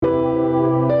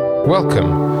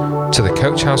Welcome to the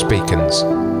Coach House Beacons.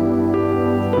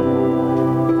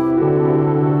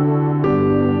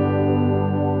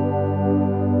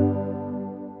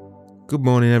 Good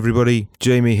morning, everybody.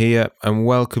 Jamie here, and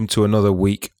welcome to another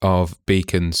week of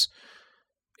Beacons.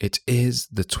 It is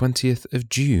the 20th of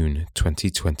June,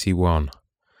 2021.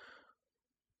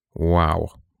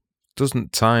 Wow.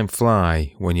 Doesn't time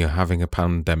fly when you're having a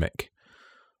pandemic?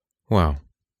 Well,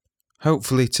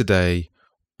 hopefully today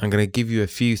I'm going to give you a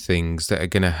few things that are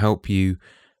going to help you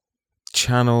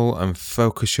channel and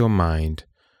focus your mind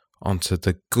onto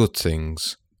the good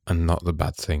things and not the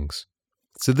bad things.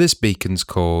 So this beacon's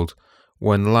called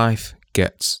When Life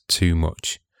Gets Too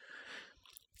Much.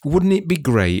 Wouldn't it be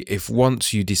great if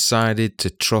once you decided to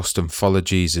trust and follow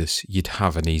Jesus, you'd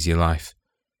have an easy life?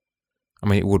 I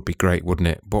mean, it would be great, wouldn't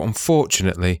it? But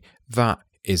unfortunately, that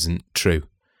isn't true.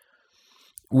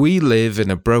 We live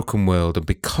in a broken world, and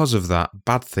because of that,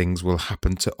 bad things will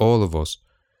happen to all of us.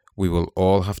 We will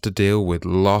all have to deal with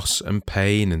loss and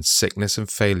pain and sickness and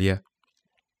failure.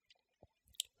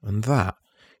 And that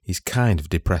is kind of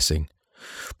depressing.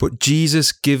 But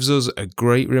Jesus gives us a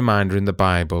great reminder in the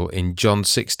Bible in John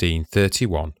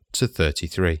 16:31 to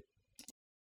 33.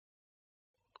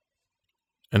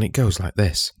 And it goes like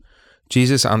this.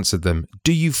 Jesus answered them,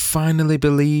 "Do you finally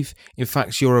believe? In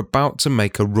fact, you're about to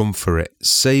make a run for it,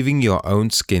 saving your own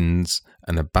skins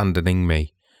and abandoning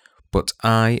me. But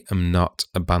I am not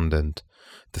abandoned.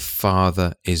 The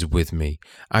Father is with me.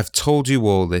 I've told you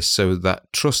all this so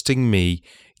that trusting me,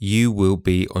 you will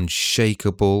be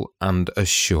unshakable and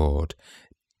assured,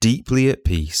 deeply at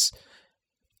peace.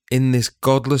 In this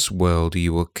godless world,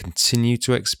 you will continue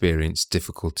to experience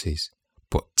difficulties,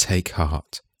 but take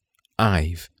heart.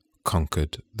 I've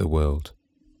conquered the world."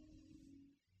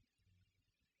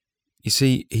 You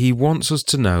see, he wants us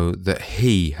to know that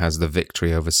he has the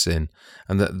victory over sin,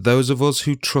 and that those of us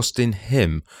who trust in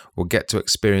him will get to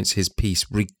experience his peace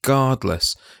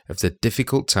regardless of the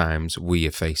difficult times we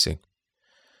are facing.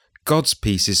 God's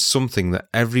peace is something that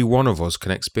every one of us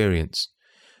can experience.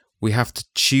 We have to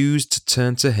choose to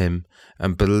turn to him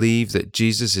and believe that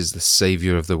Jesus is the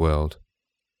Saviour of the world.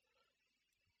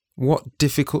 What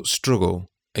difficult struggle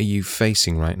are you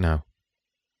facing right now?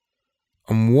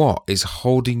 And what is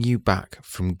holding you back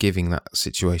from giving that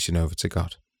situation over to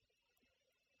God?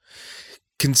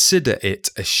 Consider it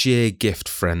a sheer gift,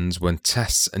 friends, when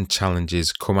tests and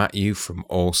challenges come at you from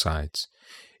all sides.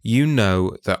 You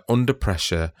know that under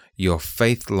pressure, your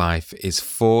faith life is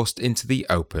forced into the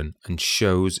open and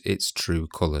shows its true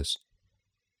colours.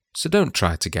 So don't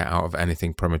try to get out of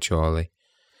anything prematurely.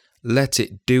 Let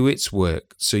it do its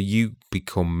work so you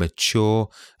become mature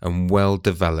and well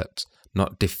developed,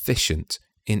 not deficient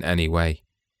in any way.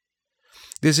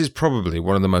 This is probably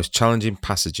one of the most challenging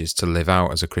passages to live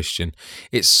out as a Christian.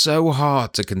 It's so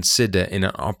hard to consider in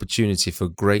an opportunity for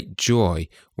great joy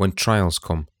when trials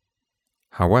come.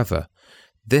 However,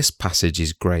 this passage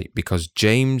is great because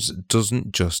James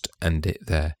doesn't just end it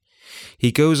there.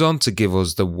 He goes on to give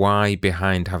us the why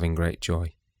behind having great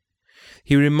joy.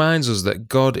 He reminds us that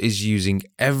God is using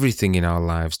everything in our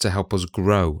lives to help us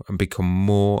grow and become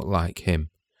more like him.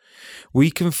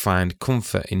 We can find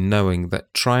comfort in knowing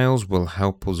that trials will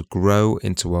help us grow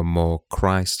into a more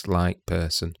Christ-like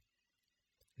person.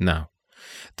 Now,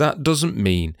 that doesn't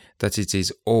mean that it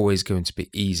is always going to be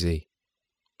easy.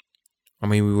 I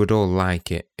mean, we would all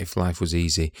like it if life was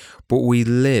easy, but we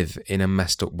live in a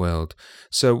messed up world,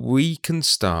 so we can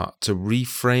start to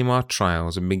reframe our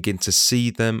trials and begin to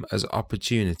see them as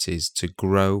opportunities to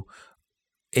grow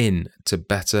into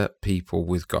better people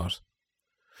with God.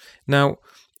 Now,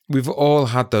 we've all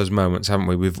had those moments, haven't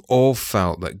we? We've all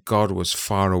felt that God was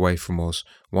far away from us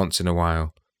once in a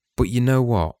while, but you know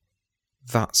what?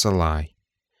 That's a lie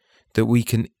that we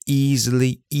can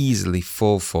easily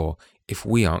fall for if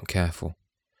we aren't careful.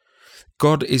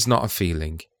 God is not a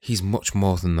feeling. He's much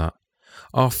more than that.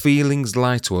 Our feelings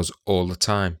lie to us all the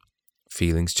time.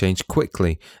 Feelings change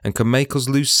quickly and can make us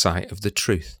lose sight of the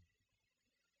truth.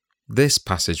 This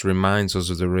passage reminds us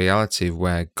of the reality of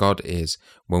where God is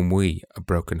when we are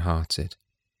brokenhearted.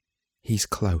 He's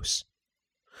close.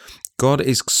 God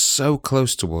is so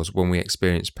close to us when we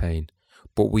experience pain,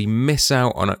 but we miss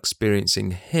out on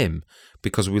experiencing him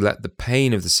because we let the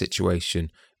pain of the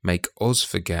situation make us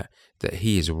forget that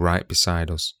he is right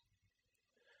beside us.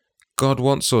 God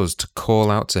wants us to call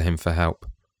out to him for help.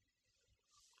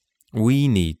 We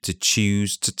need to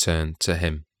choose to turn to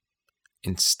him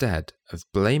instead of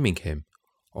blaming him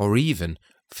or even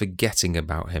forgetting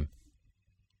about him.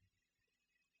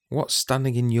 What's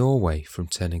standing in your way from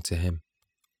turning to him?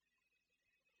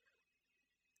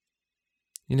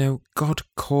 You know, God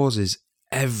causes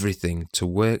everything to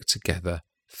work together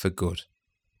for good.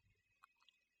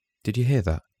 Did you hear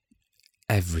that?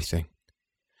 Everything.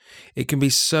 It can be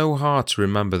so hard to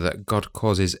remember that God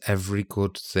causes every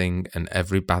good thing and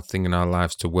every bad thing in our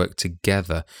lives to work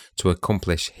together to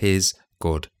accomplish His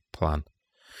good plan.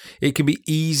 It can be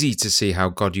easy to see how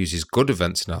God uses good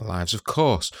events in our lives, of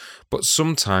course, but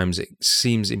sometimes it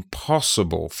seems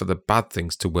impossible for the bad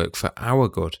things to work for our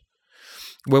good.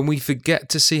 When we forget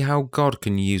to see how God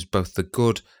can use both the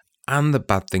good and the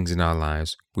bad things in our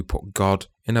lives, we put God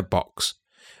in a box,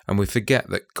 and we forget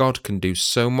that God can do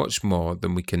so much more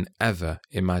than we can ever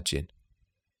imagine.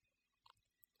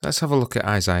 Let's have a look at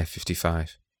Isaiah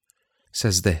 55. It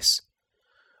says this,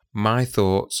 "My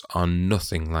thoughts are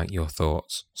nothing like your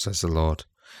thoughts, says the Lord,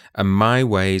 and my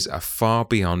ways are far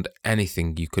beyond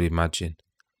anything you could imagine.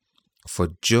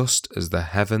 For just as the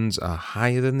heavens are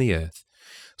higher than the earth,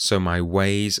 so my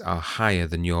ways are higher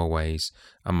than your ways,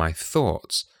 and my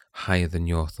thoughts higher than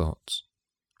your thoughts."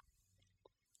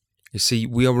 You see,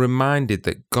 we are reminded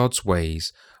that God's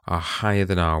ways are higher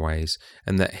than our ways,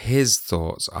 and that His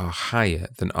thoughts are higher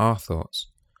than our thoughts.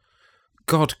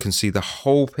 God can see the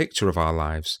whole picture of our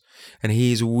lives, and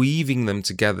He is weaving them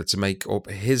together to make up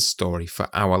His story for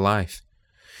our life.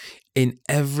 In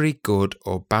every good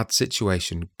or bad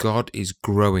situation, God is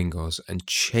growing us and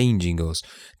changing us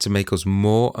to make us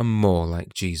more and more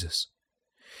like Jesus.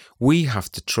 We have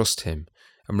to trust Him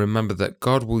and remember that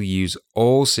God will use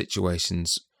all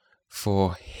situations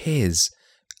for His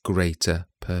greater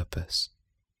purpose.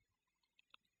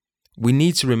 We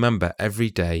need to remember every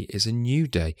day is a new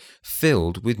day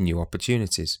filled with new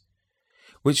opportunities,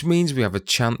 which means we have a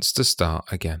chance to start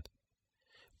again.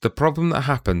 The problem that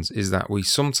happens is that we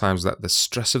sometimes let the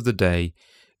stress of the day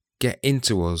get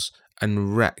into us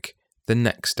and wreck the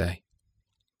next day.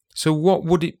 So what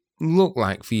would it look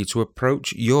like for you to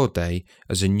approach your day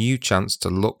as a new chance to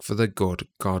look for the good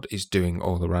God is doing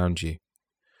all around you?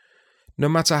 No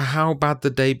matter how bad the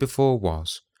day before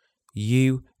was,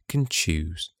 you can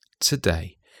choose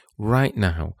today, right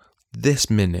now, this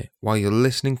minute, while you're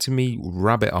listening to me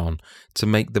rabbit on, to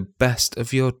make the best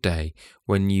of your day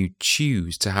when you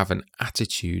choose to have an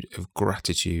attitude of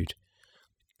gratitude.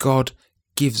 God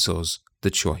gives us the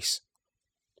choice.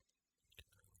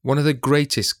 One of the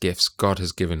greatest gifts God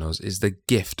has given us is the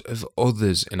gift of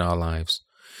others in our lives.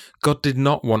 God did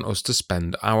not want us to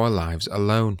spend our lives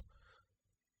alone.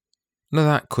 Now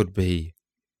that could be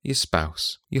your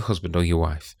spouse, your husband or your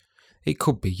wife. It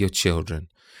could be your children.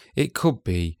 It could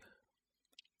be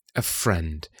a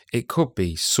friend. It could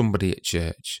be somebody at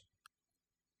church.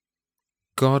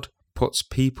 God puts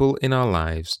people in our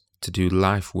lives to do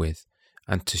life with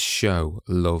and to show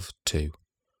love to.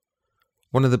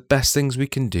 One of the best things we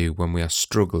can do when we are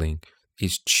struggling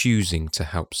is choosing to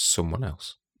help someone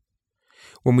else.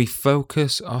 When we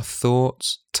focus our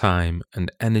thoughts, time,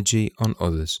 and energy on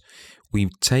others, we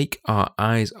take our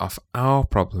eyes off our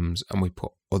problems and we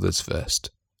put others first.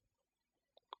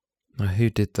 Now, who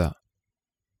did that?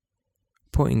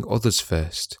 Putting others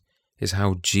first is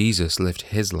how Jesus lived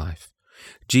His life.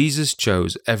 Jesus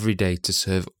chose every day to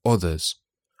serve others,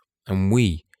 and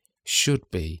we should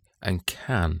be and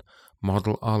can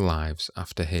model our lives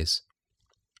after His.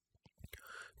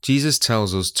 Jesus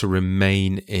tells us to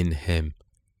remain in Him.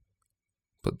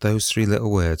 But those three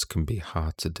little words can be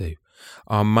hard to do.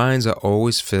 Our minds are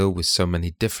always filled with so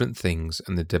many different things,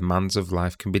 and the demands of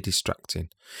life can be distracting.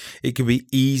 It can be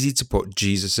easy to put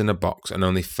Jesus in a box and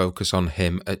only focus on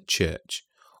Him at church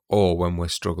or when we're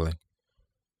struggling.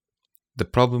 The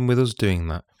problem with us doing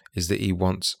that is that He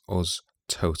wants us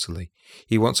totally.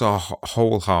 He wants our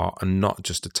whole heart and not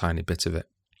just a tiny bit of it.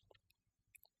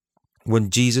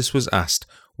 When Jesus was asked,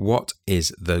 "What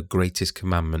is the greatest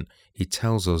commandment?" He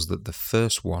tells us that the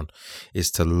first one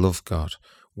is to love God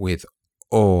with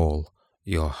all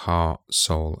your heart,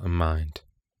 soul, and mind.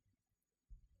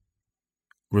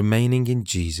 Remaining in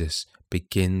Jesus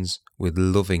begins with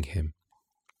loving Him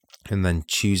and then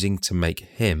choosing to make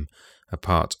Him a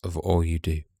part of all you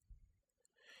do.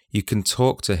 You can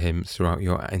talk to Him throughout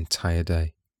your entire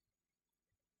day.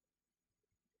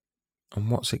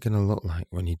 And what's it going to look like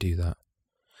when you do that?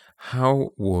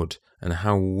 How would and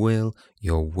how will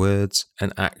your words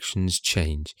and actions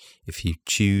change if you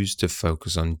choose to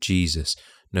focus on Jesus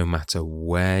no matter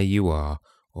where you are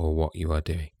or what you are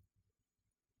doing?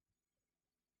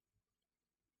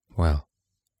 Well,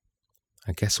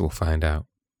 I guess we'll find out.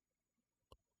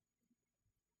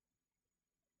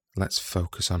 Let's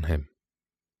focus on Him.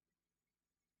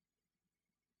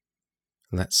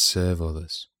 Let's serve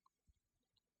others.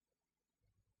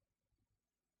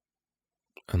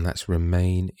 And let's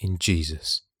remain in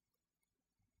Jesus.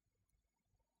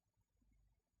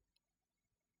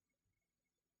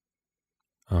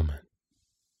 Amen.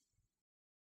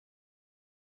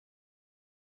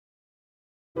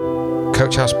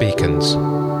 Coach House Beacons,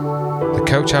 the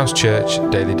Coach House Church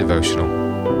Daily Devotional.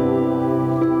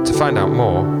 To find out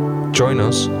more, join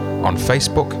us on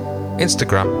Facebook,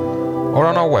 Instagram, or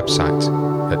on our website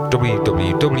at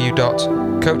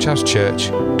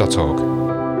www.coachhousechurch.org.